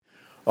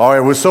All right,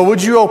 well, so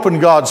would you open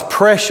God's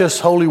precious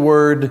holy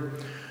word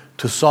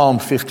to Psalm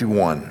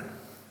 51?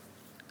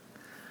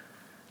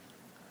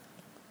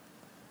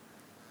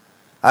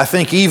 I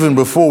think even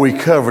before we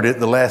covered it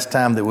the last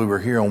time that we were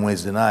here on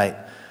Wednesday night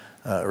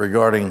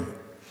regarding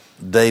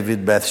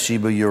David,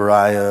 Bathsheba,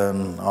 Uriah,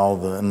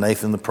 and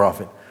Nathan the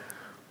prophet,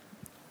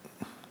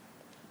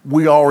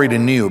 we already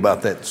knew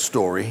about that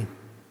story.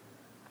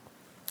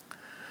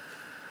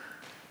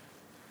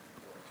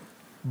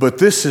 But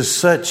this is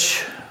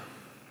such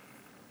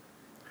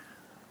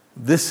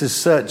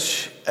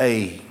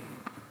a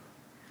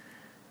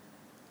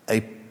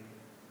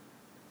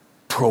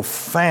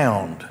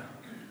profound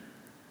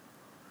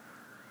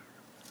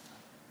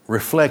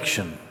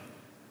reflection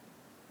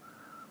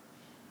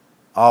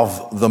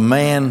of the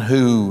man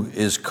who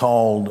is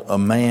called a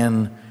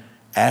man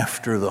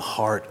after the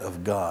heart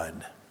of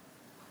God.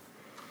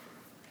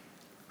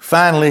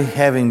 Finally,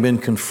 having been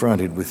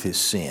confronted with his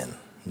sin,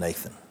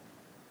 Nathan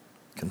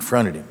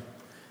confronted him.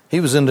 He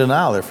was in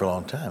denial there for a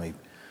long time. He,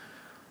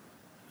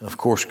 of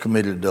course,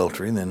 committed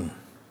adultery, and then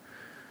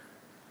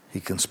he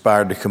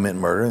conspired to commit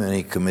murder, and then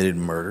he committed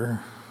murder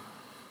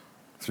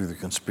through the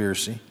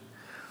conspiracy.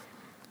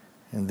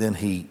 And then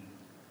he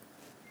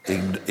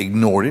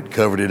ignored it,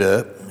 covered it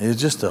up. It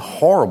was just a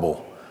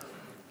horrible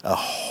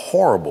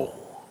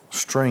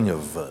string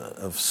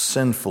of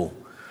sinful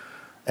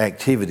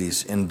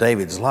activities in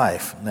David's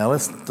life. Now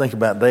let's think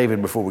about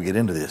David before we get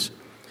into this.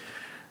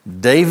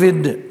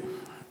 David,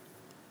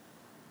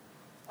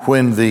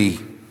 when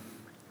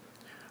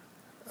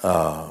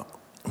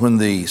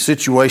the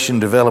situation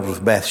developed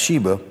with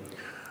Bathsheba,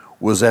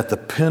 was at the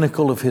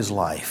pinnacle of his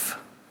life.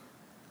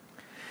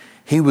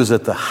 He was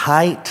at the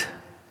height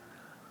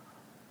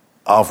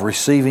of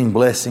receiving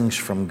blessings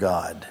from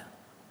God.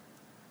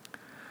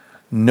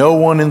 No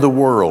one in the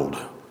world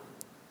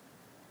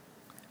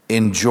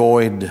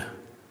enjoyed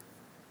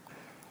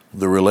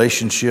the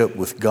relationship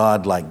with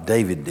God like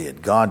David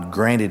did. God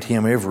granted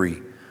him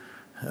every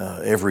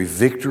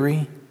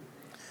victory.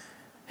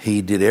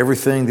 He did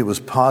everything that was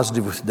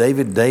positive with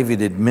David.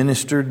 David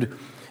administered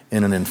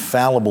in an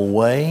infallible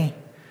way.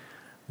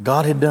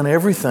 God had done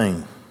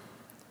everything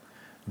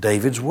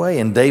David's way,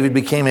 and David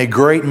became a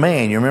great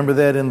man. You remember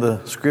that in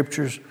the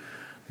scriptures?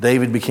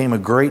 David became a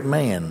great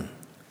man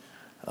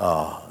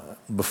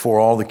before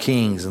all the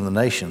kings and the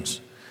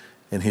nations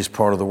in his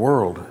part of the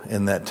world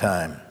in that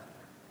time.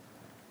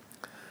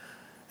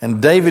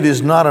 And David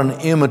is not an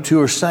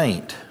immature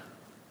saint.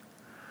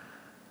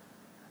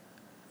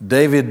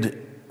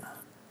 David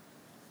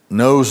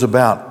knows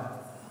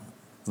about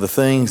the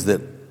things that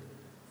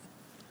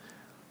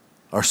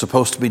are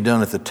supposed to be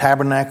done at the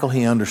tabernacle.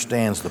 He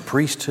understands the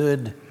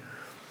priesthood.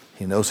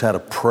 He knows how to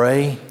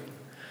pray.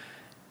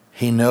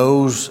 He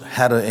knows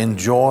how to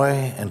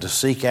enjoy and to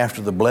seek after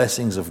the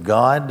blessings of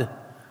God.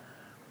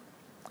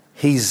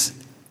 He's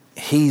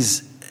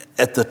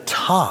at the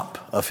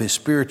top of his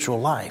spiritual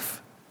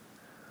life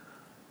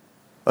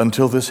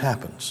until this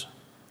happens.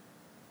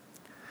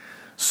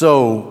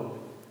 So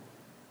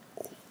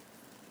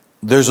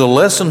there's a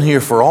lesson here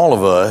for all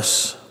of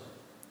us,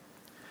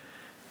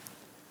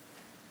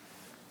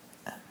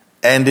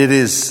 and it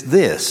is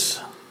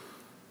this.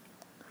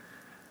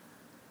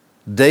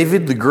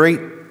 David, the great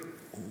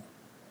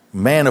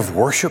man of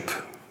worship,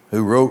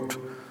 who wrote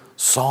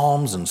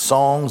psalms and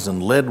songs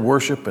and led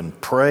worship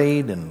and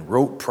prayed and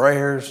wrote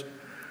prayers,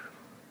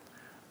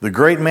 the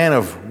great man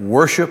of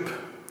worship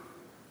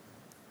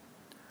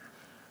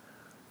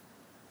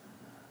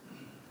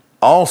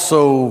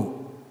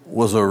also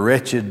was a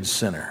wretched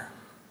sinner.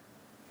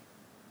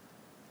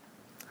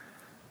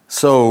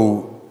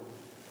 So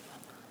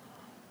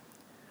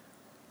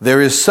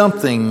there is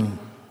something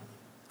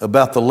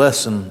about the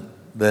lesson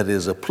that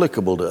is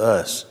applicable to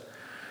us.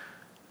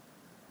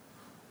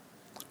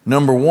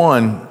 Number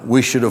one,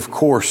 we should, of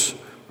course,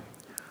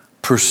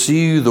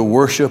 pursue the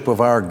worship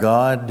of our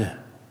God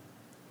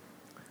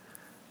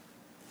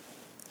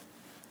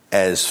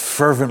as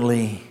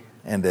fervently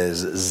and as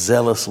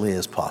zealously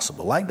as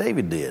possible, like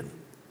David did,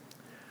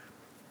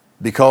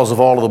 because of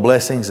all of the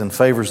blessings and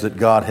favors that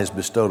God has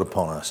bestowed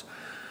upon us.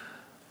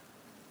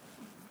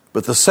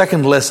 But the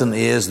second lesson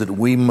is that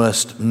we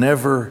must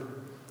never,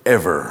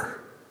 ever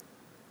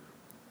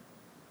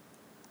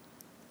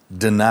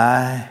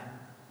deny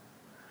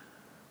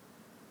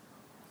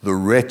the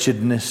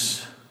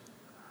wretchedness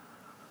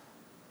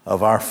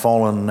of our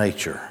fallen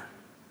nature.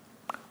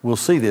 We'll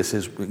see this,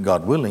 as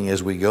God willing,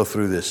 as we go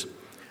through this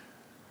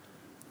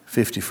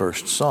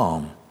 51st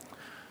Psalm.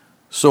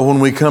 So when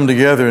we come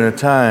together in a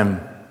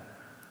time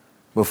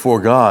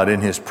before God, in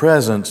His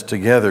presence,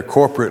 together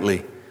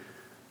corporately,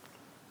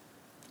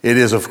 it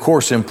is, of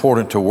course,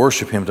 important to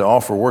worship Him, to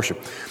offer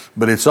worship.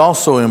 But it's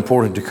also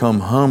important to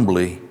come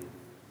humbly,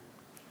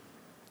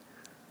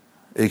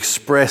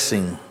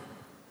 expressing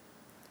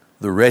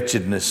the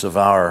wretchedness of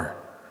our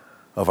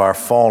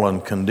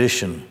fallen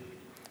condition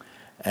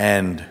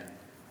and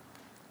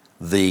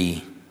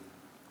the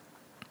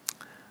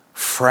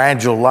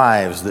fragile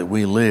lives that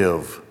we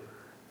live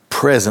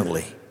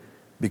presently,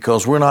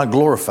 because we're not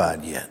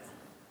glorified yet.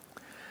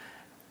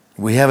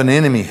 We have an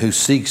enemy who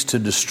seeks to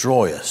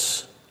destroy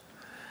us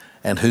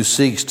and who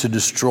seeks to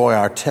destroy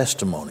our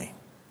testimony.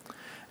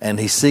 And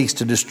he seeks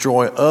to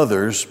destroy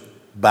others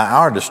by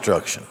our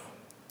destruction,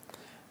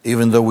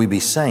 even though we be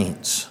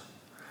saints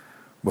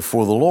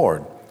before the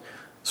Lord.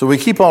 So we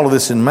keep all of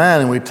this in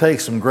mind and we take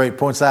some great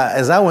points.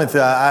 As I went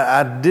through,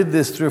 I did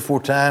this 3 or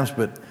 4 times,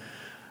 but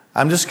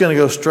I'm just going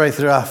to go straight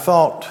through. I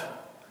thought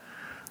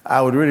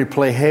I would really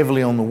play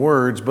heavily on the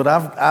words, but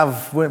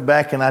I've went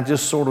back and I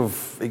just sort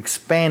of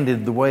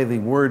expanded the way the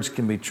words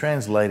can be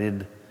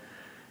translated,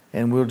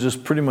 and we'll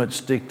just pretty much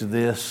stick to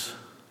this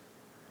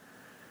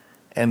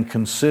and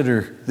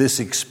consider this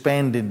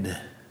expanded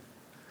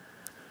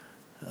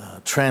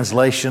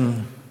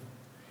translation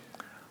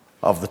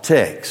of the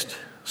text.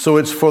 So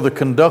it's for the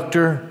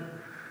conductor,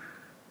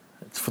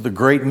 it's for the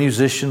great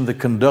musician, the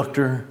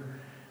conductor.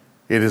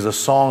 It is a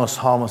song, a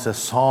psalmist, a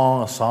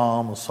song, a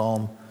psalm, a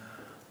psalm,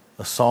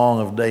 a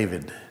song of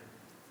David.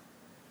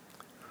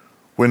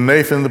 When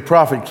Nathan the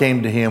prophet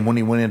came to him when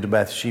he went into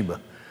Bathsheba.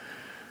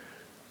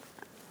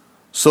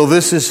 So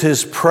this is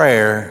his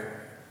prayer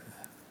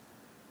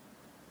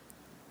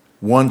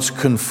once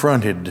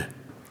confronted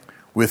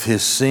with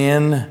his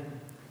sin,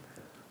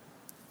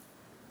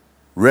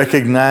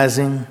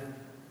 recognizing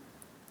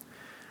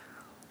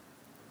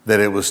that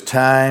it was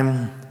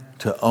time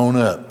to own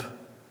up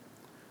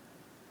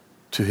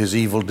to his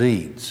evil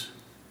deeds.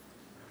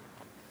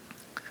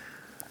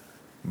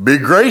 Be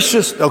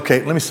gracious.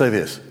 Okay, let me say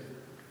this.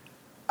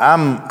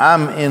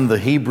 I'm in the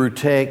Hebrew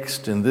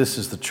text, and this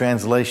is the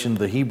translation.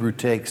 The Hebrew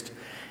text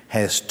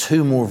has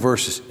 2 more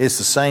verses. It's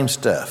the same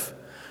stuff,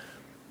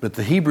 but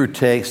the Hebrew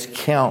text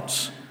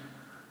counts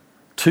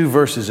 2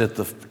 verses at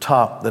the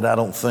top that I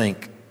don't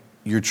think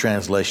your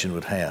translation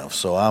would have.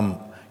 So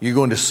you're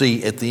going to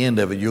see at the end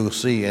of it, you'll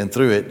see, and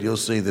through it, you'll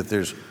see that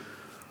there's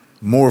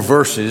more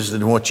verses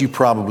than what you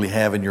probably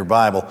have in your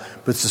Bible.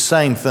 But it's the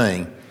same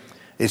thing.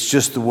 It's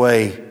just the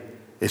way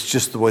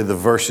the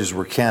verses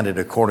were counted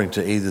according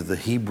to either the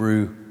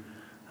Hebrew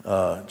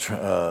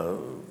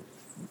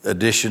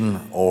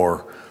edition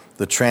or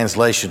the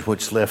translation,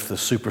 which left the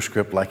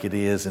superscript like it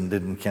is and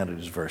didn't count it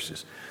as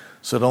verses.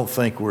 So don't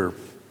think we're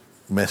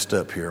messed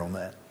up here on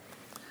that.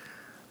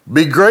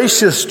 Be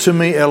gracious to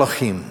me,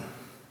 Elohim.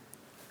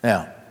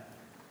 Now,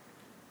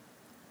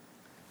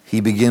 he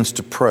begins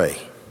to pray.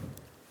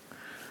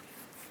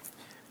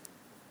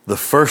 The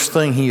first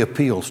thing he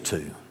appeals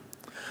to,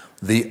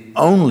 the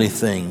only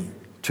thing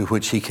to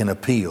which he can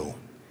appeal,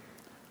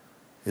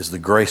 is the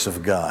grace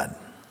of God.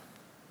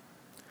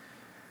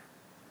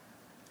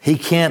 He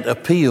can't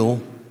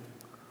appeal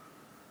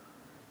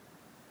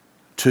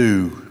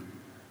to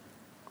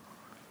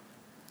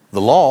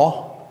the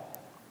law.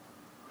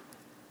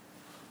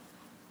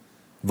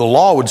 The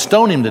law would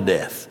stone him to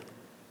death.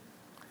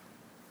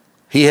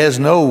 He has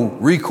no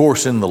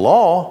recourse in the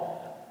law.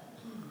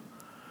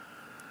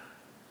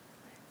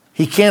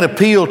 He can't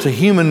appeal to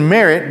human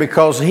merit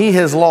because he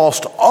has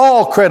lost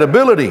all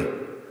credibility.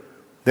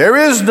 There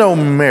is no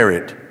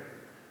merit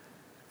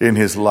in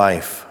his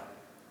life.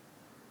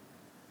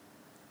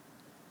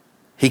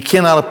 He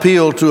cannot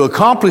appeal to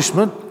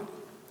accomplishment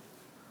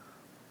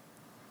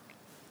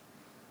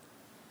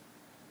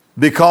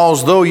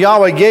because though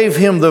Yahweh gave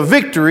him the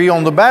victory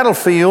on the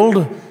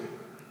battlefield,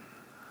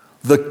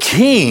 the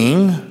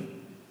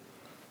king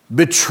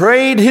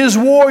betrayed his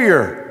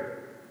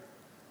warrior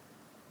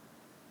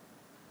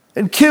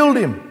and killed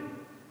him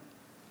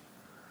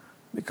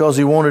because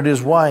he wanted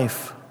his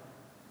wife.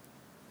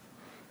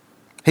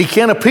 He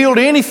can't appeal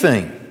to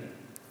anything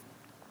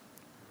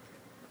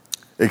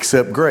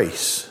except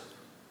grace.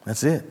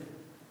 That's it.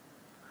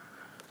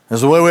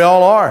 That's the way we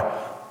all are.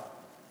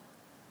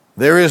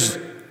 There is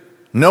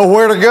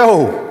nowhere to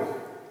go.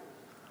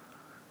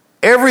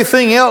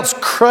 Everything else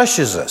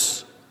crushes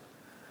us.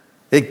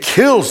 It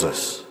kills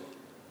us.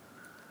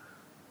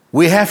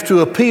 We have to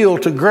appeal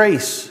to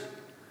grace.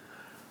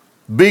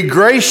 Be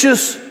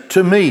gracious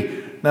to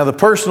me. Now the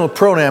personal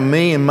pronoun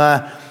me and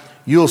my,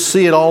 you'll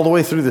see it all the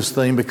way through this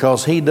thing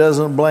because he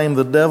doesn't blame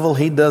the devil.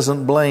 He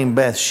doesn't blame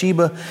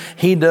Bathsheba.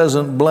 He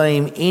doesn't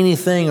blame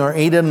anything, or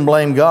he doesn't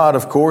blame God,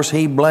 of course.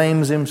 He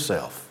blames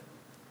himself.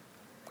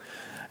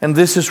 And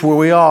this is where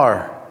we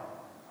are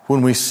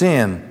when we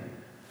sin.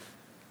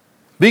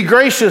 Be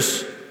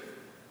gracious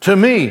to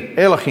me,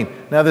 Elohim.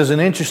 Now there's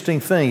an interesting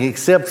thing,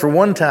 except for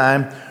one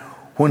time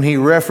when he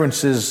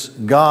references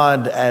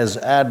God as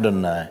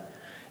Adonai.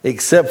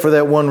 Except for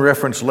that one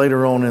reference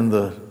later on in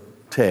the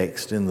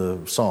text, in the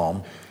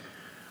psalm,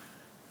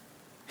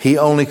 he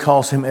only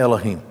calls him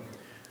Elohim.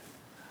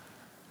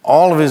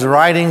 All of his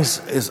writings,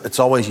 it's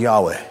always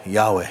Yahweh,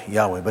 Yahweh,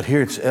 Yahweh. But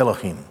here it's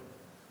Elohim.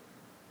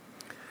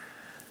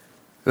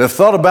 I've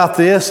thought about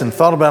this and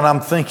I'm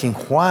thinking,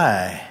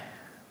 why?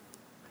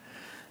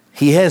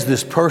 He has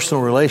this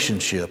personal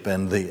relationship,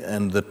 and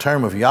the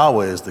term of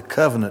Yahweh is the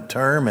covenant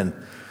term, and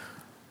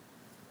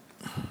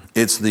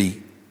it's the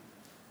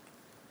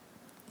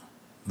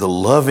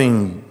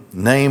loving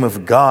name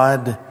of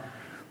God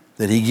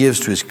that he gives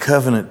to his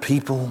covenant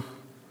people.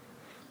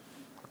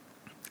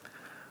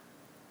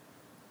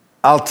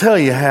 I'll tell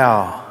you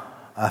how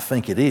I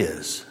think it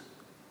is.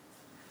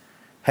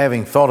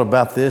 Having thought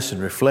about this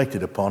and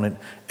reflected upon it,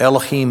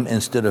 Elohim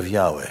instead of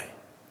Yahweh.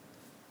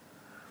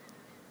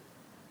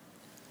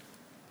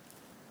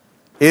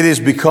 It is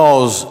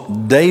because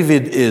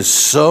David is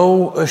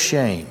so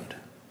ashamed.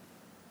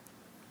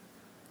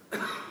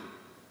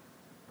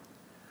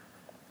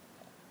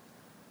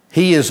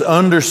 He is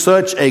under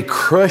such a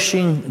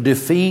crushing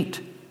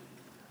defeat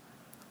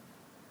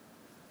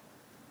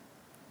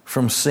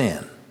from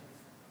sin.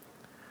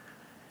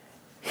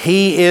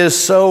 He is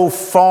so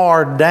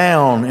far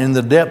down in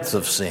the depths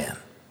of sin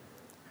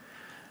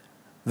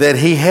that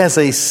he has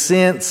a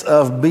sense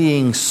of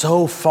being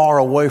so far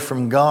away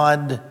from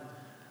God.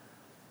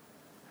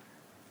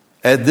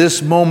 At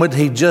this moment,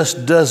 he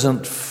just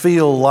doesn't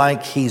feel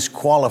like he's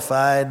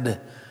qualified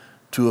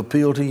to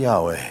appeal to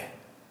Yahweh.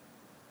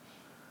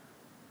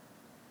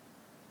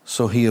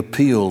 So he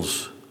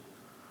appeals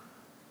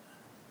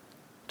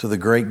to the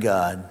great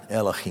God,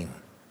 Elohim.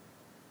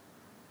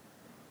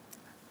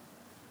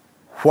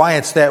 Why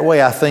it's that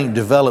way, I think,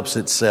 develops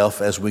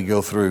itself as we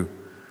go through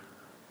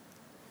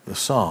the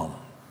psalm.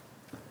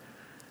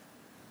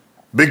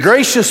 Be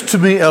gracious to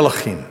me,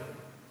 Elohim,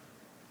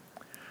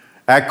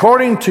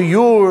 according to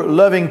your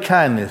loving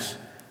kindness,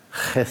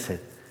 chesed,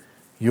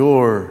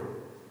 your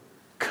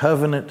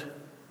covenant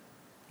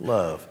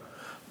love.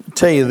 I'll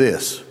tell you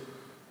this,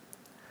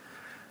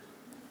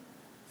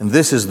 and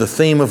this is the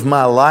theme of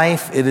my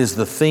life. It is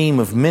the theme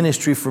of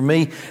ministry for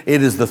me.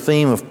 It is the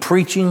theme of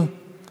preaching.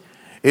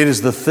 It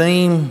is the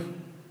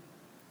theme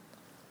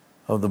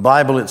of the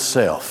Bible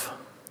itself.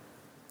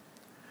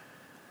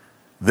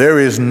 There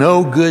is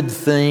no good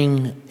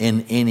thing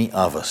in any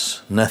of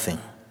us. Nothing.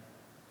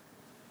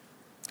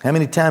 How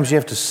many times you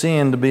have to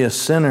sin to be a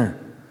sinner?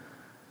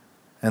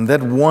 And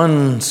that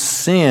one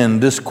sin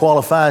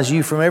disqualifies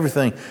you from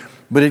everything.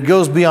 But it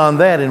goes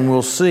beyond that, and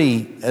we'll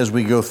see as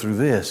we go through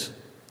this.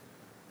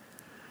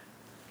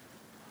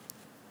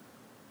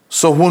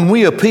 So when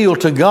we appeal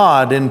to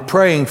God in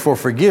praying for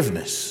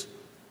forgiveness,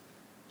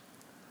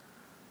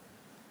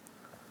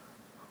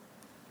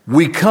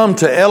 we come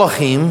to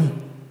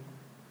Elohim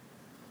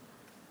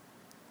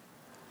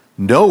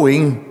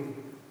knowing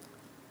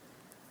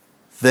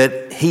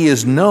that He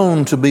is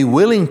known to be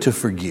willing to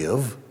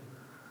forgive,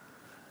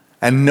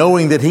 and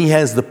knowing that He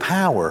has the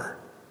power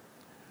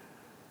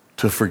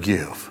to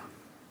forgive.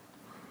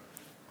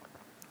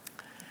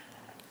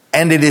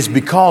 And it is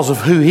because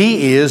of who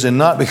He is and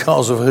not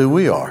because of who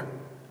we are.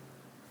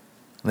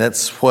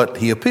 That's what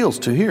He appeals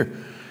to here.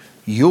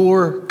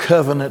 Your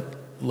covenant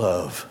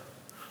love,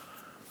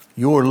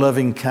 your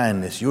loving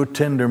kindness, your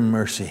tender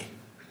mercy.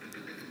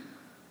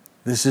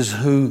 This is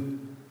who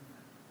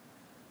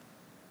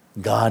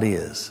God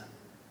is.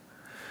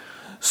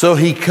 So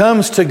he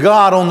comes to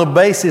God on the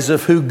basis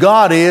of who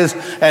God is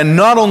and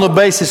not on the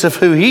basis of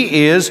who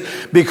he is,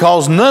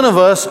 because none of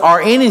us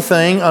are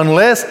anything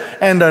unless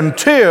and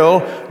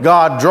until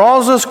God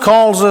draws us,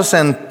 calls us,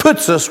 and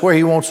puts us where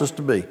he wants us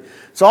to be.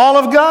 It's all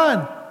of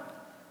God.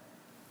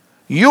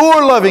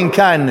 Your loving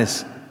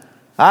kindness.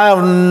 I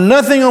have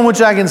nothing on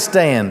which I can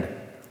stand.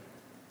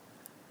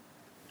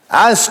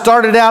 I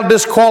started out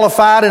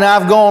disqualified and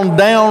I've gone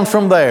down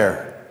from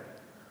there.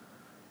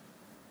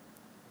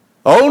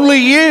 Only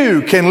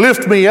you can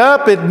lift me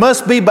up. It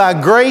must be by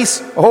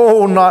grace.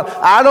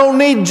 I don't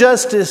need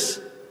justice.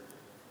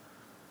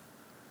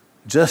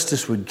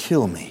 Justice would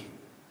kill me.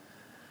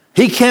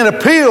 He can't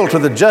appeal to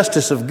the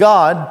justice of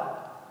God.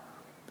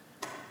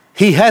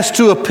 He has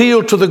to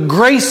appeal to the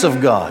grace of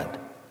God.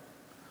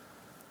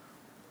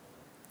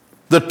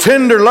 The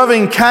tender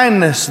loving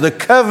kindness, the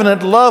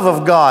covenant love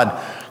of God.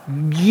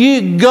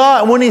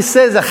 God, when he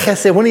says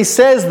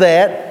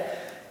that,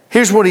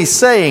 here's what he's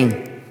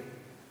saying.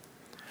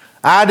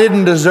 I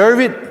didn't deserve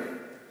it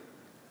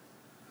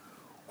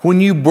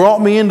when you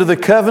brought me into the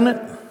covenant.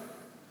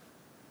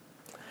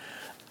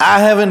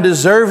 I haven't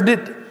deserved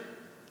it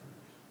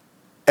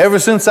ever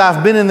since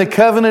I've been in the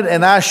covenant,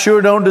 and I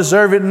sure don't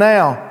deserve it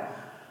now.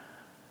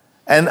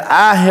 And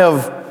I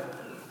have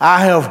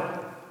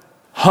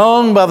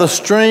hung by the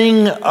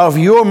string of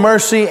your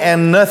mercy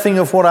and nothing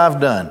of what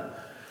I've done.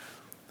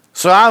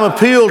 So I've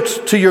appealed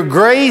to your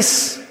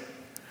grace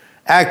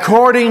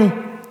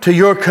according to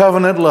your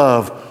covenant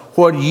love.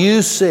 What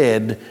you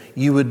said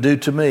you would do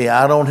to me.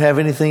 I don't have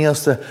anything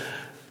else to...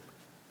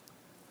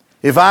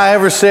 If I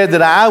ever said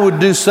that I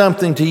would do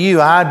something to you,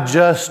 I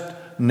just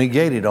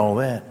negated all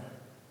that.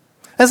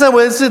 It's that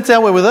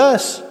way with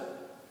us.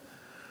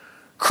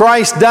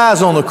 Christ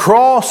dies on the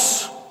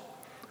cross.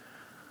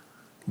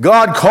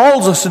 God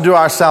calls us to do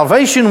our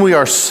salvation. We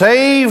are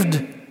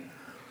saved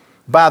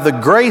by the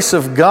grace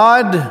of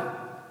God.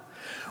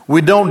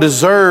 We don't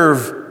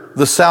deserve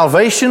the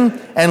salvation,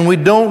 and we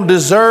don't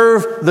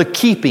deserve the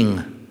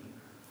keeping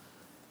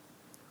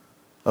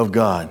of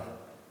God.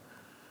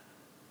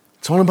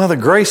 It's only by the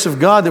grace of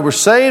God that we're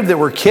saved, that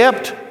we're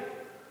kept.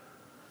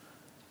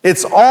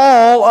 It's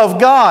all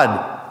of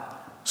God.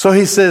 So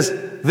he says,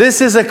 this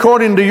is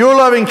according to your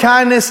loving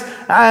kindness.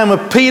 I am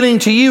appealing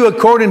to you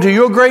according to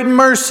your great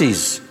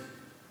mercies.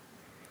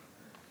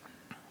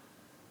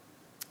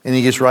 And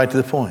he gets right to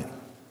the point.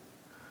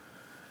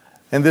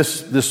 And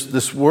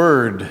this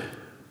word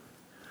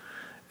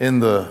in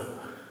the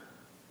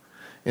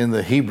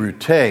Hebrew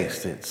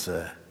text, it's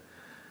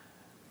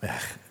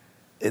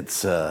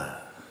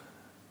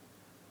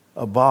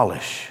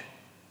abolish,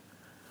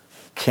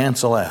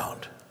 cancel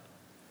out,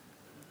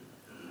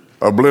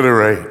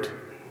 obliterate,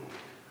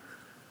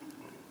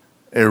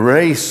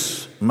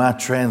 erase my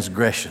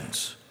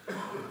transgressions.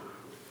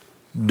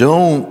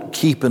 Don't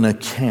keep an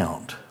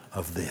account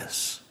of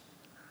this.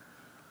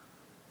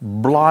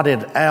 Blot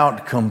it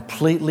out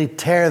completely,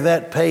 tear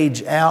that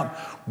page out,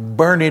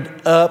 burn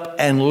it up,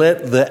 and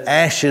let the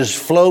ashes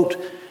float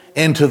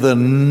into the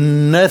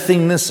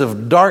nothingness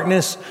of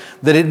darkness,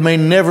 that it may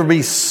never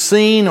be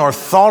seen or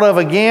thought of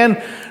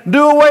again.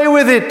 Do away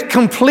with it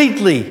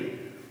completely.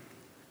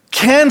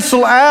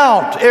 Cancel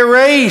out,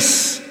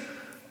 erase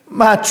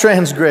my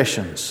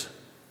transgressions.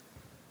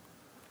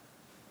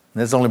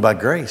 And that's only by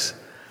grace.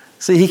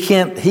 See, he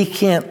can't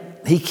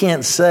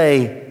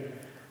say,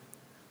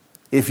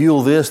 if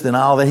you'll this, then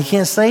I'll that. He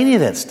can't say any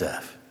of that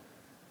stuff.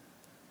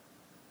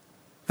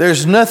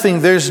 There's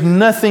nothing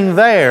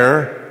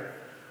there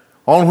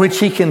on which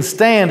he can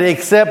stand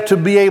except to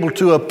be able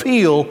to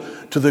appeal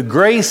to the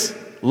grace,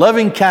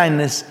 loving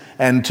kindness,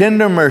 and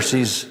tender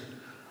mercies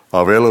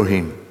of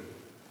Elohim,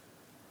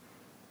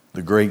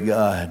 the great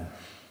God.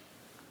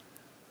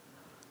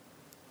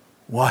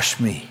 Wash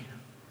me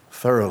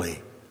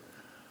thoroughly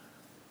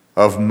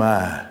of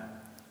my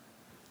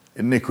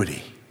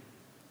iniquity.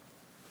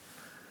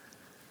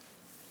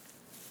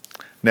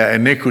 Now,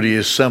 iniquity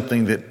is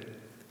something that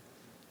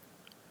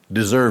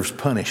deserves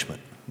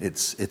punishment.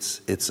 It's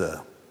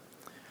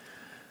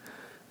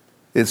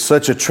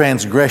such a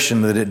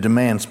transgression that it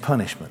demands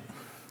punishment.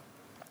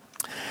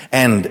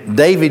 And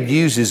David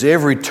uses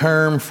every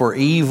term for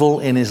evil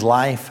in his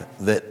life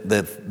that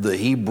the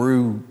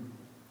Hebrew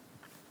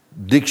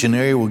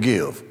dictionary will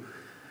give.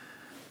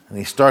 And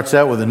he starts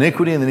out with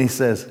iniquity, and then he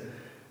says,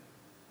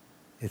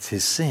 it's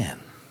his sin.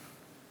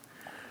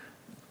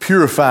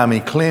 Purify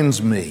me,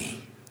 cleanse me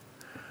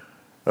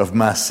of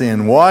my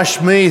sin.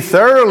 Wash me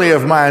thoroughly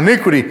of my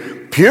iniquity.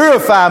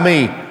 Purify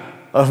me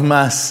of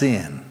my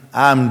sin.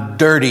 I'm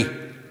dirty,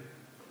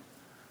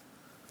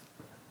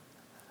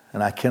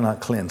 and I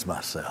cannot cleanse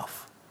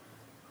myself.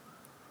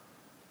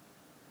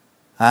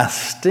 I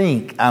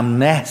stink. I'm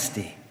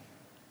nasty.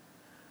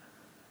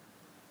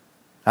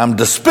 I'm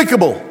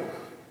despicable.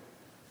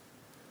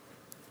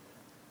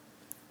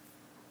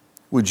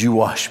 Would you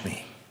wash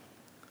me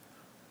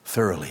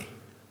thoroughly?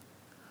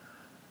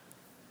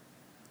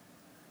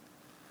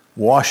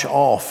 Wash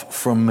off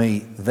from me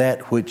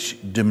that which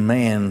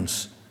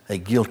demands a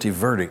guilty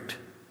verdict,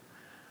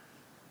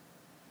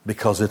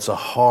 because it's a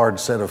hard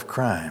set of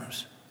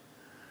crimes.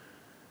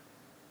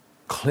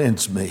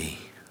 Cleanse me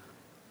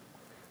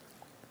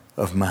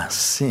of my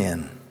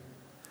sin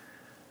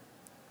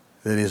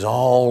that is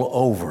all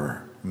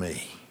over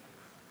me.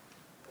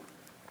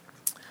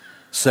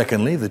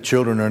 Secondly, the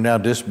children are now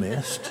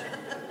dismissed.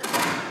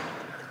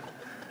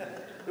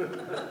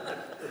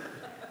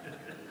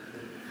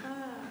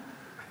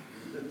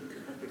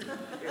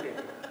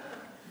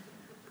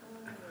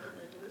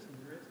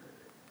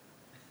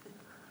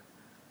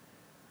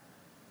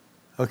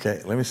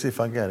 Okay, let me see if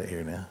I got it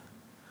here now.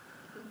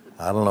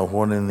 I don't know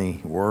what in the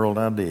world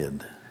I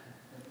did.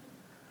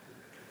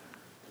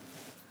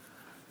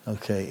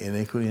 Okay,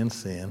 iniquity and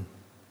sin.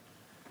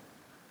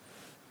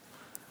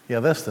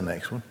 Yeah, that's the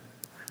next one.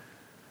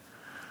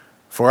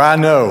 For I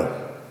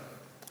know.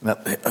 Now,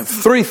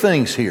 three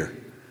things here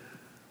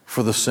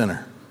for the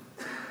sinner.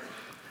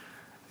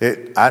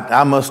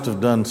 I must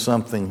have done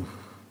something.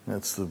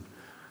 It's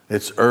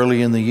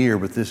early in the year,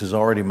 but this is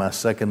already my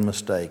second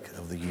mistake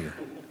of the year.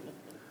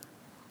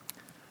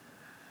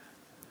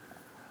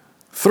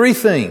 Three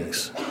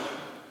things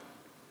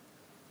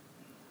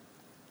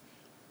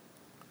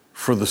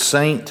for the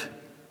saint.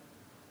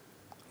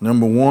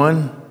 Number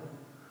one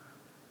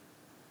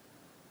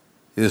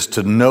is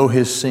to know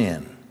his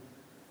sin.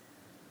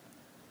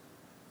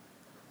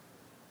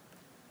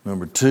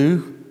 Number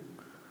two,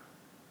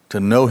 to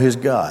know his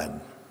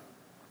God.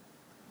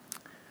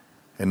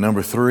 And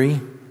number three,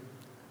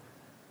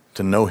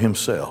 to know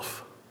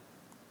himself.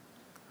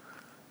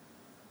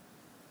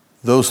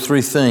 Those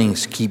three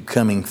things keep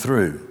coming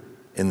through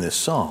in this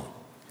song.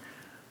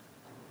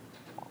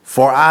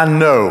 For I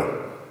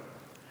know,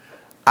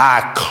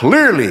 I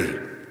clearly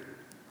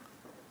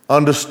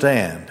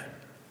understand,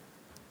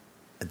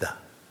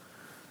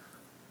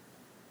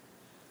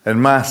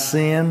 and my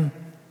sin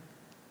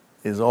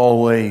is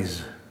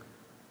always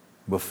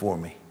before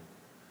me.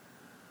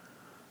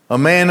 A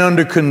man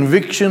under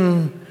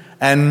conviction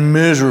and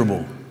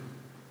miserable.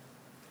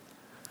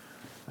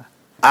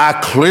 I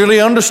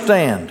clearly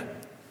understand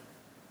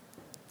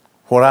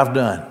what I've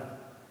done.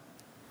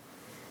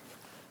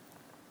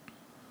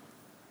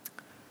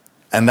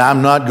 And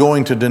I'm not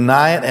going to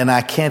deny it, and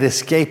I can't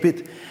escape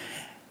it,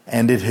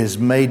 and it has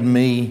made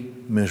me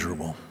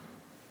miserable.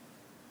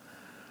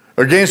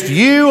 Against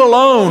you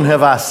alone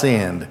have I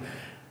sinned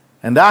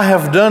and I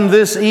have done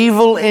this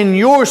evil in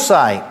your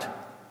sight,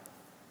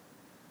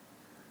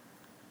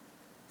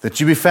 that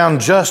you be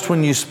found just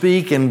when you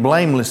speak and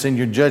blameless in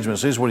your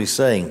judgments. Here's what he's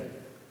saying.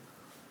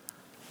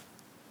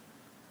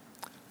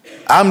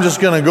 I'm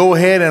just going to go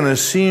ahead and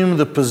assume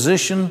the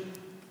position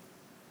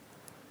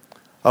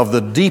of the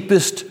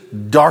deepest,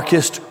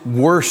 darkest,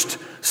 worst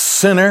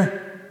sinner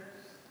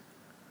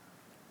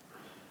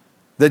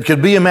that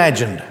could be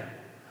imagined.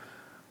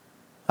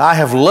 I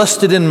have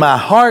lusted in my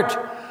heart.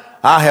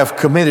 I have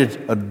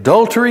committed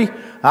adultery.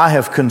 I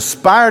have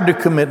conspired to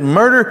commit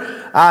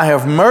murder. I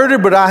have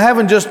murdered, but I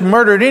haven't just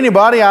murdered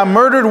anybody. I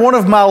murdered one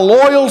of my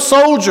loyal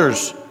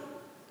soldiers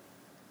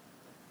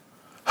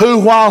who,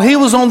 while he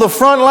was on the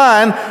front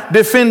line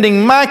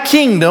defending my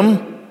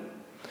kingdom,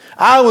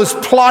 I was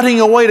plotting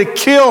a way to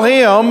kill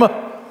him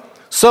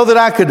so that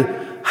I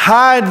could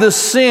hide the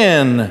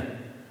sin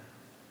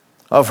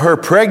of her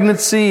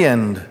pregnancy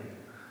and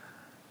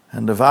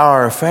of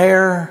our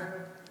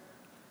affair.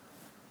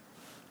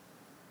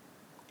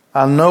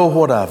 I know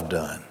what I've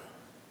done.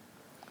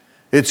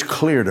 It's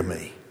clear to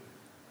me.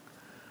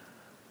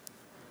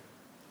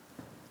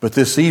 But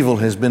this evil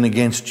has been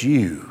against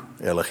you,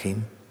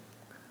 Elohim.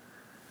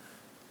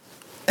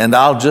 And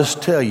I'll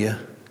just tell you,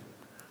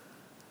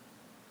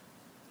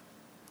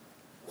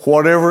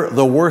 whatever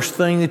the worst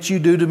thing that you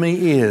do to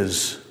me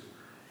is,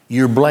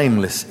 you're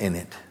blameless in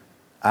it.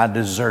 I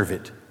deserve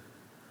it.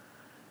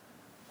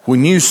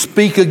 When you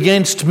speak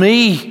against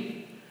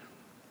me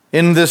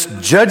in this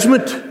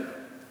judgment,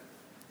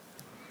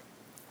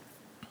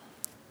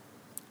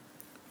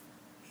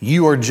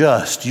 you are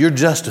just. You're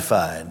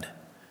justified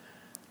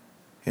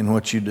in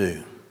what you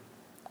do.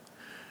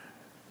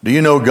 Do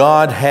you know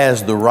God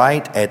has the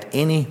right at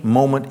any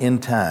moment in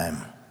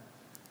time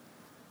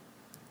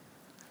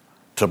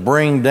to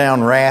bring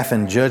down wrath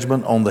and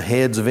judgment on the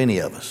heads of any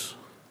of us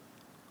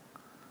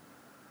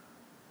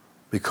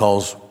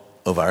because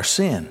of our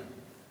sin?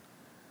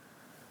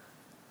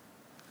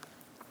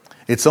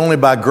 It's only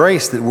by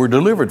grace that we're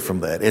delivered from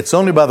that. It's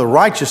only by the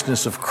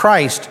righteousness of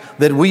Christ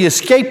that we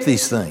escape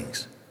these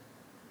things.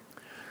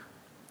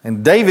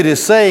 And David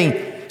is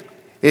saying,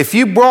 if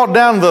you brought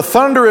down the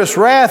thunderous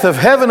wrath of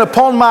heaven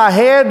upon my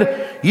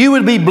head, you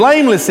would be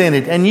blameless in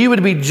it and you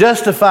would be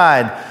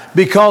justified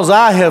because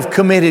I have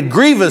committed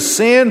grievous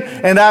sin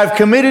and I've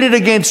committed it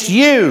against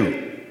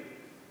you.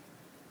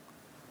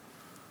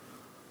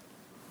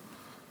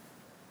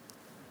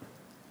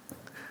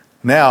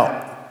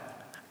 Now,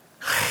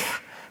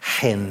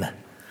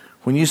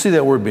 when you see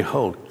that word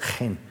behold,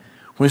 when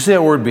you see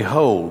that word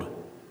behold,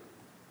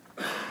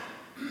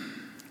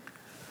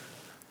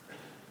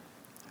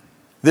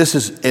 this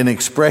is an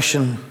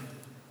expression,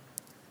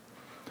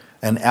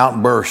 an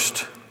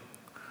outburst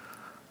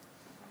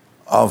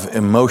of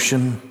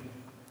emotion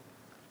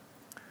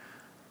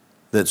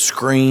that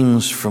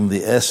screams from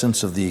the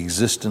essence of the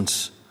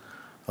existence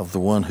of the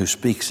one who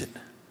speaks it.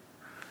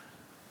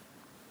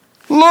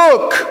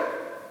 Look!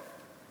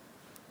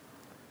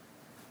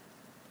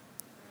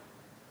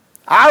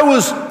 I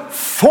was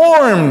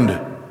formed,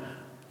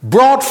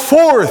 brought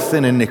forth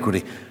in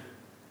iniquity.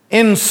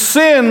 In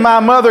sin, my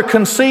mother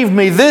conceived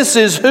me. This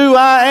is who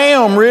I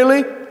am,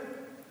 really.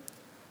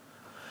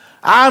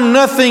 I'm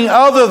nothing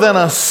other than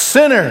a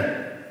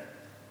sinner.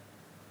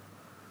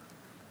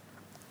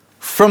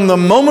 From the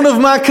moment of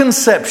my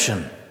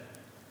conception,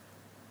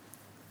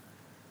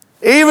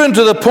 even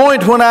to the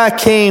point when I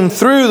came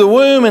through the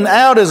womb and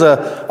out as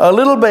a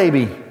little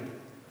baby,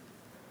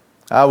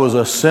 I was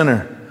a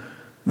sinner.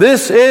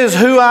 This is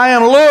who I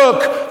am.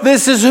 Look,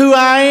 this is who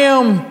I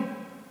am.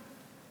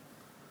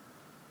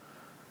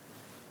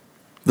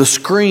 The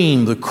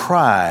scream, the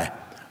cry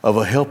of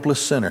a helpless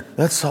sinner.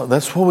 That's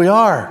what we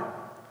are.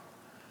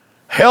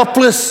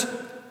 Helpless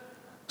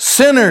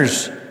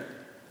sinners.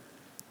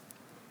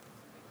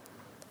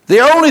 The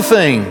only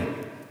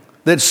thing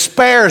that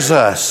spares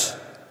us,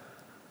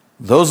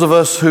 those of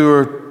us who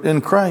are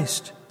in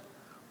Christ,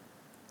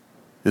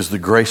 is the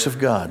grace of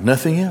God.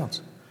 Nothing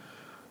else.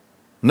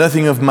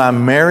 Nothing of my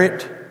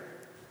merit.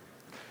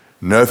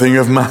 Nothing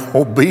of my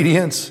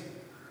obedience.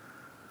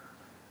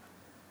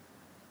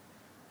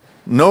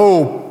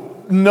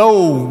 No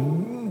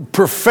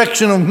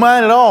perfection of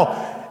mine at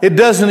all. It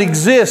doesn't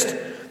exist.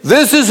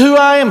 This is who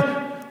I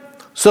am.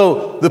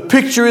 So the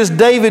picture is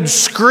David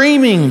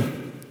screaming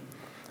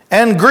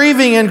and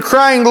grieving and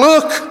crying,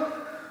 look,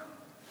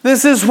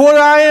 this is what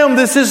I am.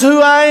 This is who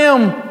I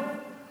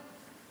am.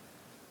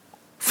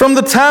 From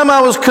the time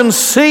I was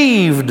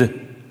conceived,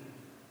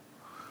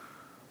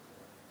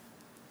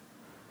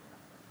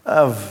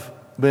 I've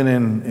been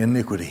in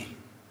iniquity.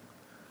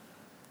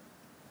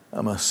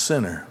 I'm a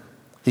sinner.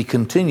 He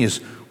continues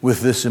with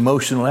this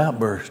emotional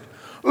outburst.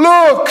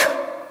 Look!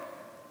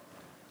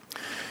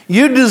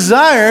 You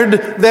desired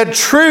that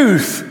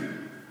truth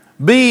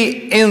be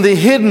in the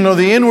hidden or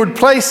the inward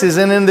places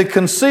and in the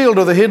concealed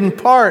or the hidden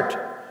part.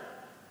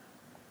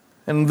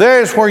 And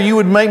there's where you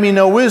would make me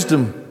know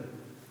wisdom.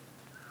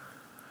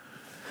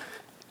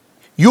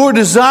 Your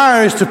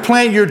desire is to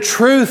plant your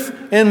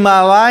truth in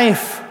my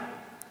life.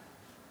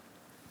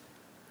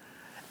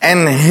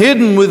 and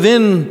hidden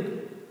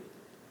within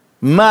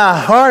my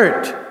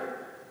heart.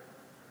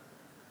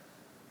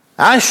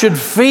 I should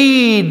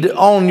feed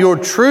on your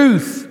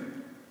truth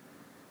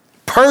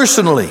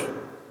personally.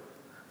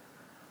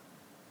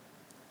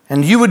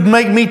 And you would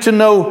make me to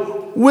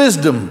know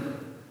wisdom.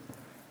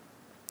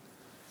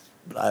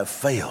 But I have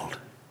failed.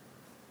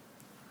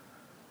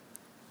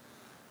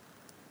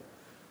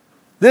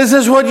 This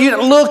is what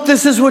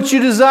you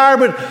desire,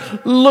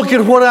 but look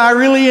at what I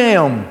really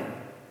am.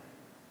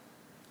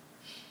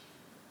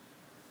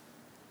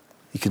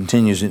 He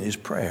continues in his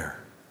prayer.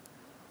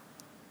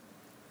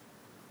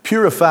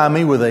 Purify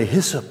me with a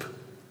hyssop,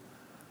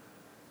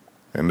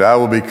 and I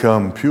will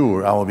become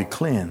pure. I will be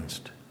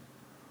cleansed.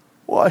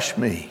 Wash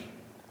me,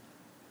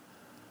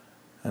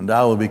 and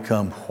I will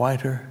become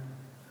whiter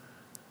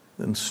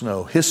than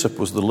snow. Hyssop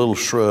was the little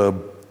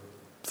shrub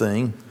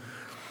thing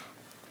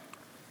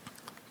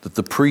that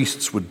the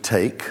priests would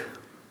take,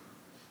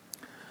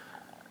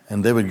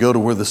 and they would go to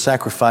where the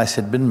sacrifice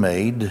had been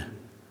made.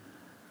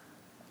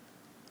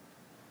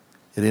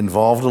 It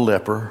involved a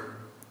leper,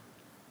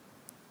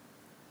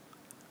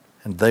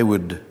 and they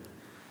would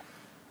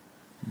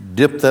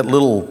dip that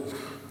little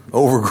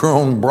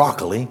overgrown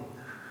broccoli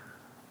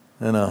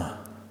in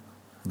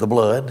the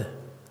blood.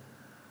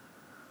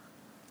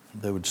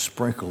 They would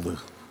sprinkle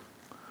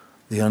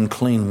the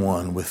unclean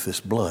one with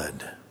this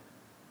blood,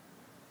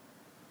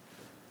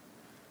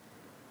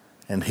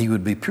 and he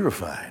would be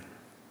purified.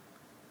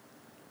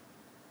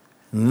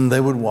 And then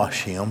they would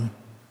wash him,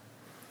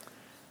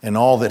 and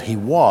all that he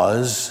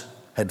was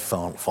had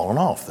fallen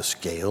off, the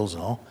scales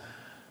and all.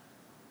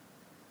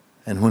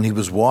 And when he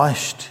was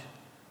washed,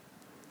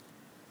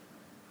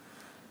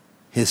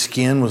 his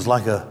skin was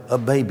like a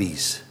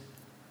baby's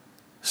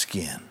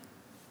skin.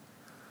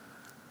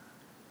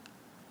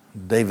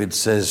 David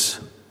says,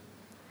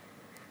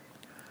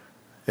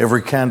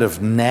 every kind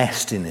of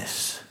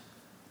nastiness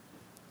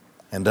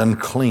and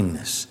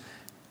uncleanness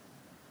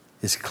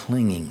is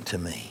clinging to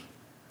me.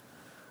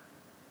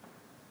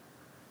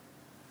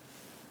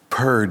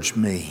 Purge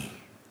me,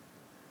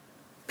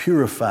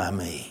 purify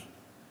me,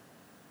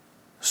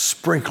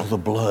 sprinkle the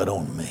blood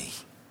on me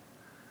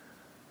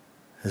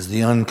as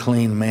the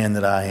unclean man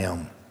that I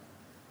am,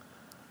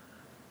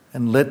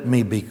 and let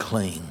me be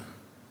clean,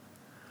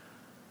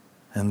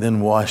 and then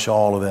wash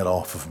all of that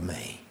off of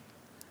me,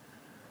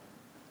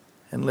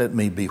 and let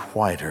me be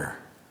whiter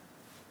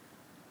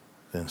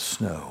than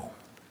snow.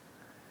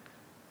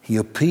 He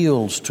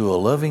appeals to a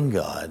loving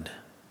God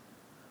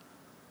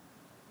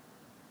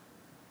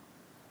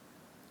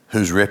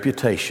whose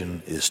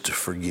reputation is to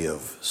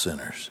forgive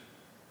sinners.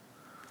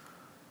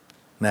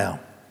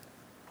 Now,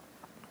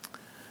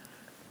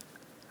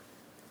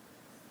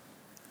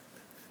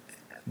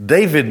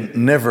 David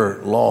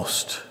never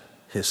lost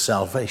his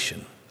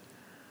salvation,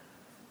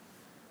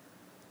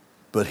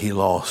 but he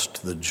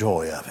lost the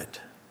joy of it.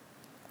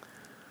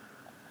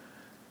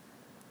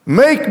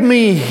 Make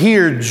me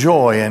hear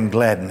joy and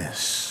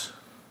gladness.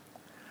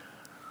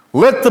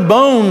 Let the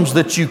bones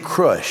that you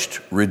crushed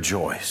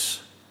rejoice.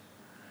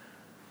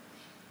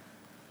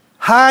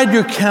 Hide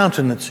your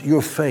countenance,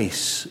 your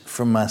face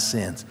from my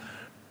sins.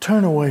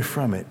 Turn away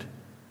from it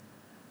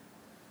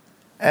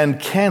and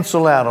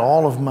cancel out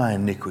all of my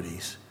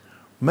iniquities.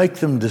 Make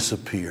them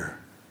disappear.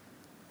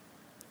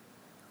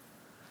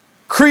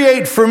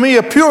 Create for me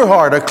a pure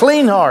heart, a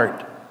clean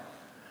heart,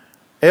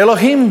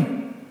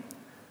 Elohim,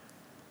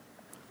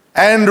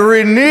 and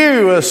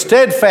renew a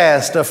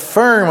steadfast, a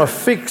firm, a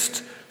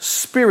fixed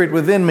spirit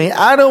within me.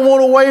 I don't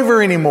want to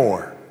waver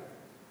anymore.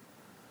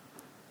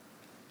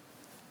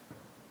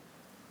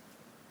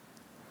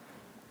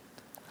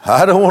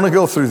 I don't want to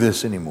go through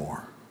this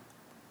anymore.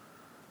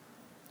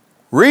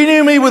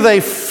 Renew me with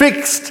a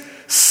fixed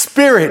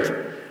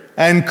spirit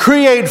and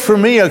create for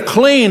me a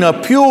clean,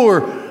 a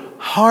pure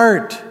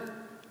heart.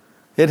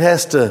 It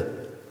has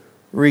to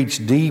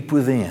reach deep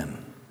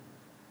within.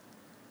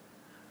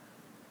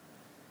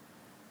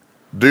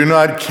 Do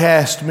not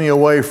cast me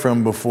away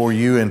from before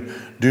you, and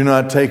do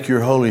not take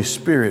your Holy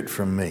Spirit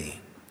from me.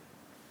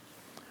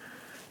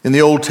 In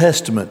the Old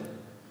Testament,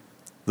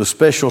 the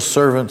special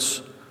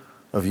servants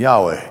of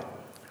Yahweh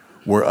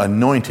were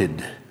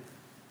anointed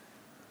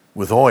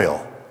with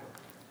oil,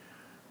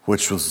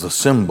 which was the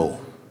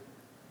symbol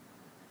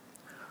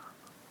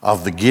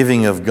of the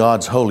giving of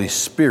God's Holy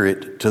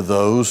Spirit to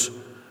those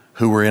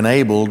who were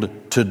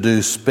enabled to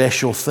do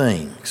special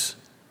things.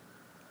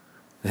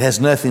 It has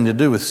nothing to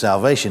do with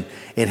salvation.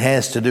 It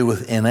has to do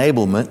with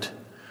enablement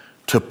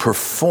to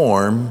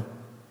perform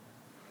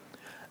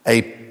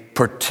a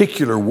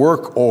particular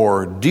work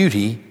or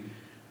duty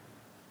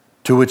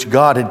to which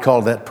God had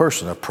called that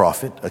person, a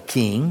prophet, a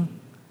king.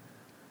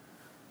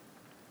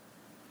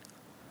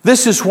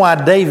 This is why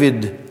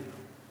David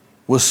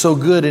was so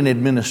good in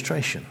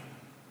administration.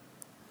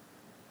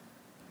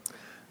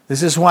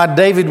 This is why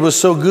David was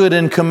so good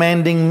in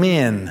commanding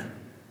men.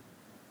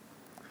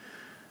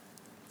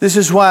 This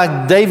is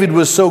why David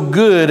was so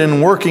good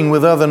in working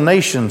with other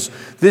nations.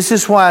 This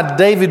is why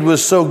David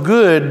was so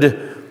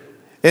good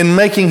in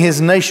making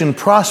his nation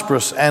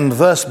prosperous and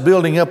thus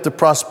building up the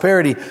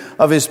prosperity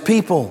of his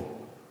people.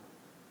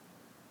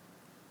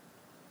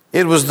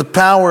 It was the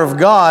power of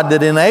God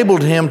that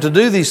enabled him to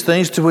do these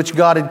things to which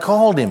God had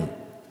called him.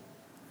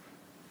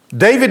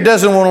 David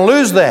doesn't want to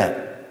lose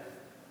that.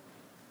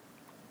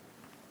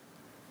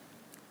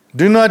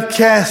 Do not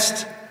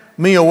cast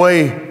me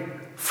away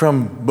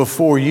from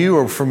before you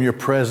or from your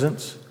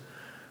presence.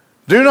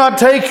 Do not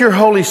take your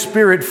Holy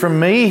Spirit from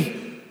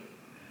me.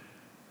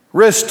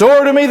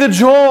 Restore to me the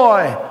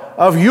joy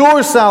of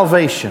your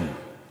salvation.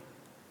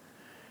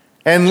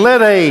 And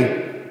let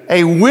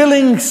a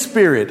willing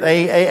spirit,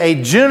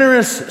 a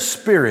generous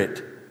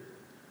spirit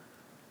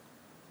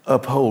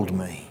uphold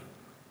me.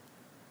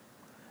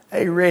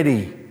 A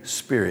ready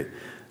spirit.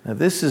 Now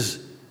this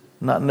is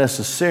not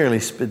necessarily,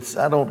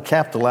 I don't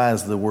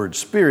capitalize the word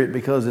spirit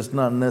because it's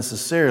not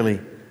necessarily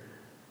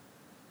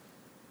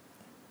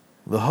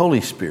the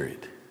Holy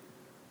Spirit.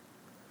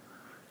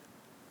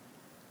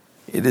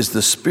 It is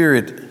the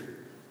spirit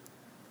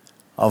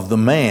of the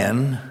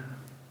man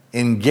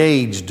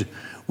engaged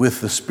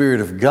with the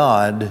Spirit of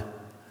God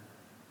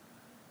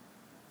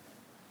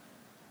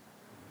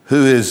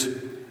who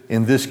is,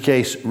 in this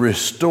case,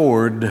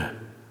 restored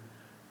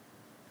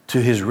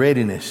to his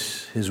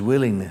readiness, his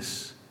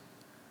willingness.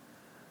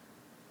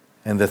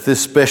 And that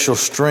this special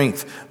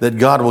strength that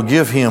God will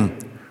give him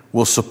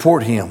will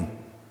support him,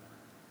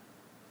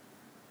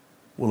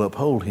 will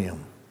uphold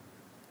him.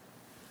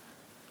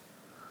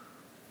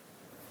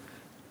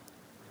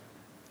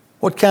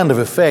 What kind of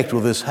effect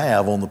will this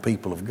have on the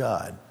people of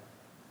God?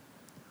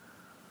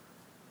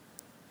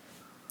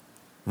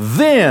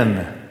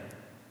 Then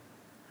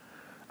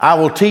I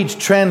will teach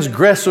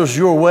transgressors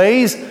your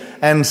ways,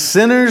 and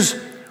sinners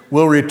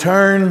will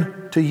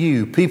return to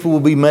you. People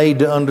will be made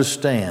to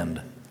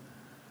understand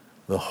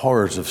the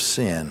horrors of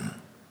sin,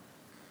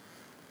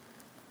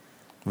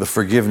 the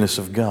forgiveness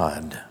of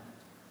God,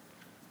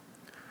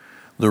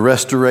 the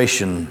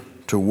restoration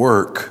to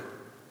work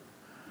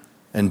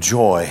and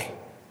joy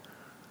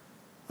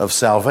of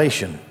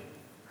salvation.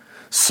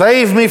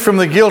 Save me from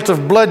the guilt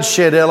of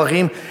bloodshed,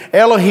 Elohim,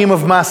 Elohim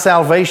of my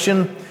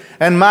salvation,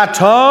 and my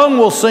tongue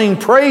will sing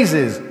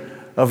praises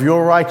of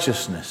your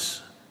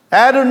righteousness.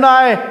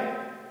 Adonai,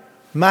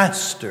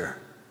 Master,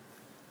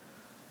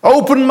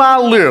 open my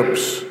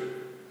lips,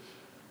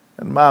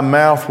 and my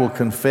mouth will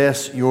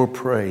confess your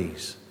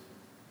praise.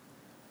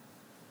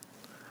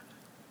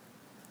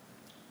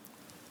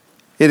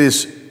 It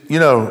is,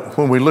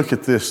 when we look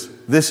at this,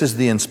 this is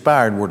the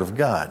inspired word of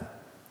God.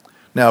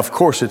 Now, of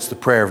course, it's the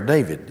prayer of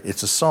David.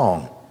 It's a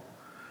song.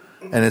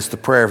 And it's the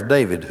prayer of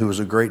David, who was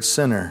a great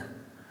sinner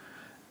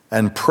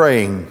and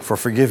praying for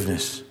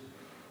forgiveness.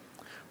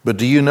 But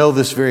do you know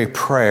this very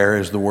prayer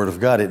is the word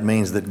of God? It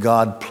means that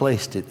God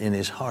placed it in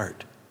his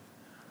heart.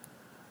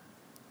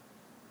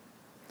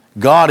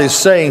 God is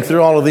saying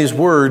through all of these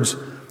words,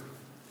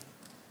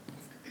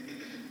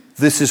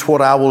 this is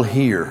what I will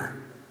hear.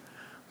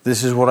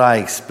 This is what I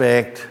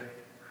expect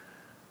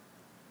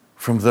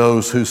from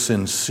those who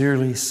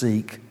sincerely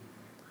seek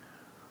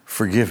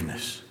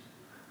forgiveness.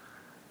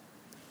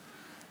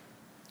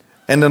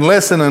 And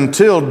unless and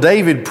until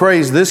David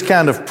prays this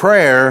kind of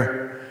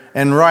prayer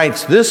and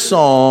writes this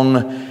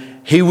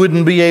song, he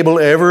wouldn't be able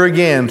ever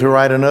again to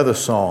write another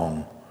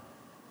song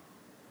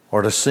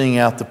or to sing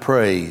out the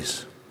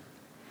praise.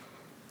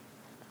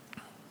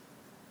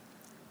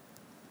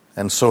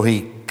 And so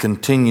he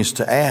continues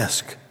to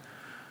ask,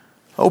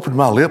 open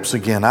my lips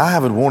again. I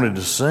haven't wanted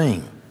to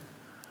sing.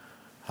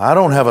 I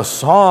don't have a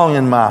song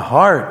in my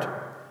heart.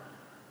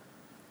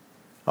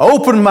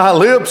 Open my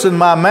lips and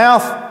my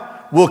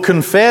mouth will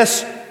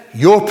confess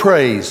your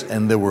praise.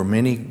 And there were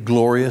many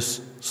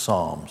glorious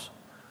psalms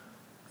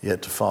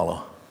yet to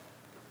follow.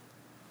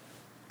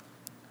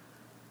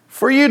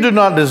 For you do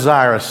not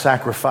desire a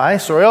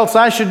sacrifice, or else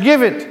I should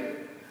give it.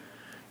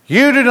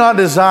 You do not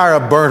desire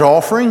a burnt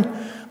offering.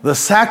 The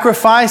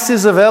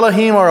sacrifices of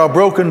Elohim are a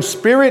broken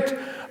spirit,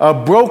 a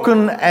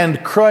broken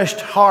and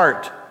crushed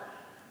heart.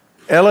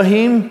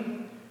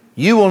 Elohim,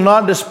 you will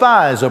not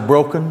despise a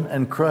broken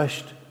and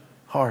crushed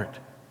heart.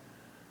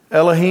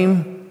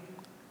 Elohim,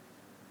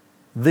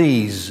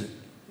 these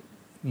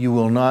you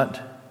will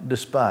not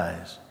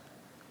despise.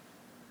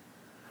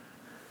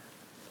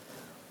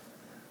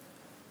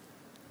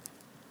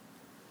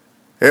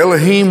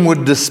 Elohim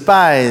would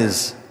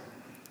despise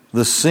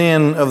the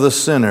sin of the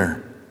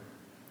sinner,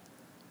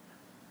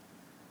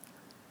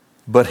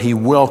 but he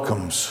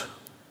welcomes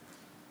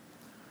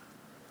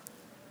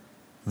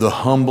the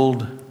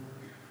humbled,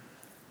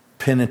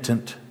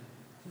 penitent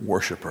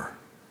worshiper,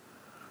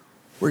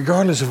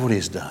 regardless of what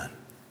he's done.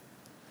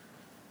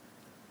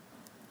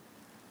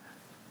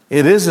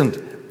 It isn't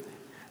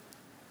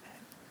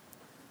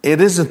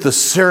the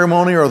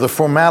ceremony or the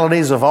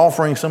formalities of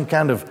offering some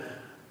kind of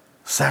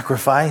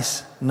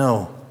sacrifice.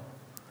 No.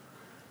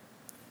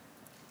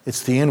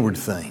 It's the inward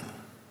thing.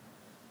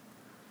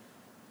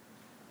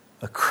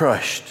 A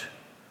crushed,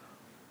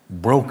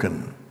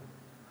 broken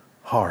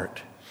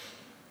heart.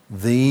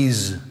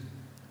 These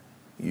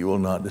you will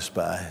not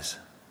despise.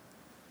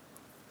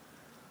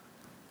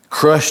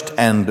 crushed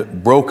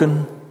and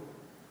broken,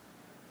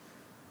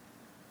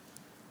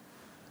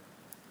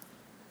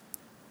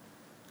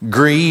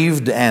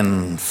 grieved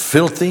and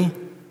filthy,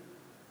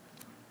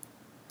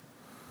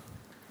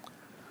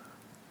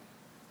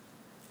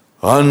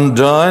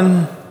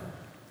 undone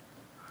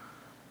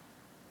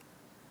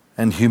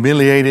and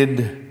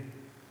humiliated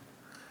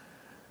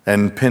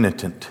and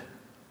penitent.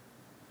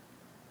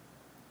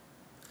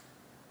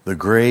 The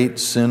great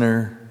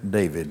sinner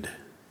David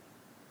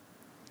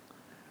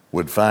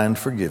would find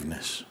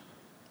forgiveness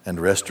and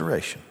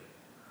restoration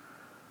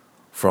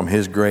from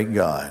his great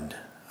God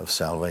of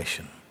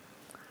salvation.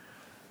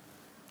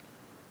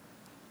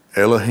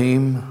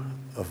 Elohim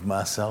of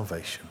my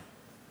salvation.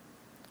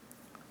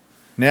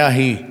 Now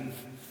he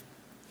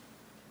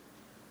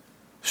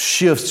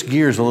shifts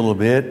gears a little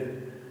bit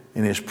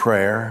in his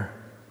prayer.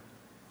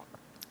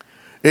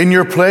 In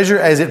your pleasure,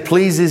 as it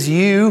pleases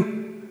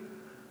you,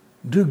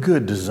 do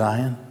good to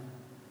Zion.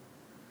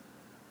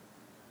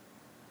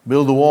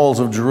 Build the walls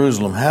of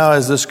Jerusalem. How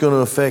is this going to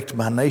affect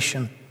my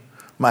nation,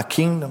 my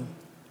kingdom,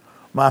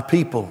 my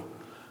people?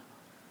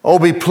 Oh,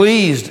 be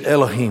pleased,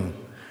 Elohim,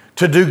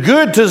 to do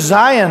good to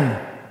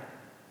Zion,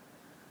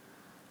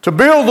 to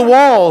build the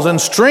walls and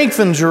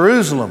strengthen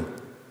Jerusalem.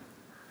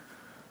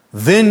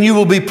 Then you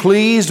will be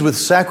pleased with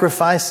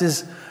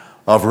sacrifices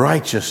of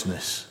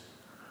righteousness.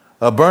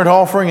 A burnt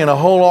offering and a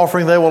whole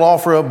offering, they will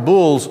offer up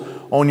bulls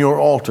on your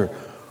altar.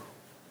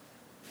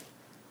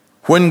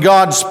 When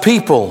God's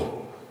people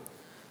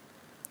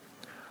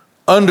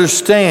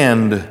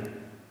understand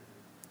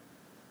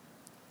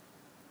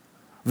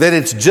that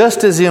it's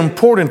just as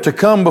important to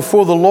come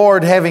before the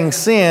Lord having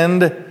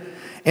sinned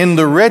in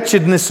the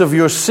wretchedness of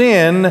your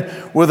sin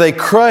with a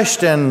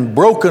crushed and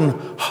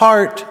broken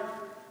heart,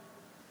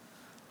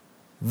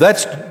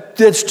 that's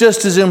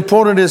just as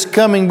important as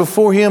coming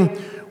before Him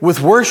with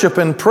worship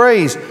and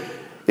praise.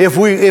 If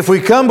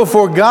we come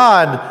before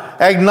God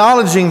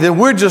acknowledging that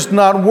we're just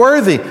not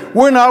worthy,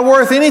 we're not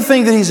worth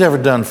anything that He's ever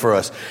done for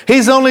us.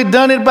 He's only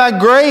done it by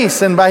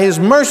grace and by His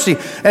mercy,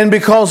 and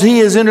because He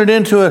has entered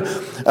into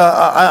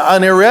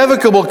an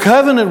irrevocable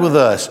covenant with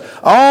us.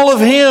 All of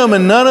Him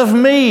and none of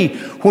me.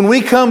 When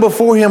we come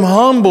before Him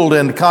humbled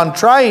and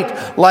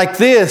contrite like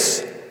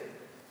this,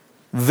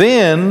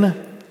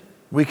 then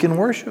we can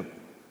worship.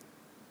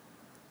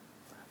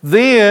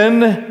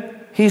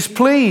 Then He's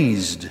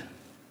pleased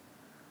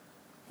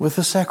with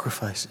the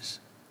sacrifices.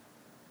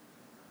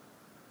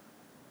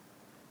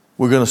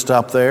 We're going to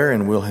stop there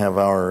and we'll have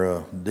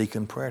our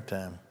deacon prayer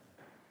time.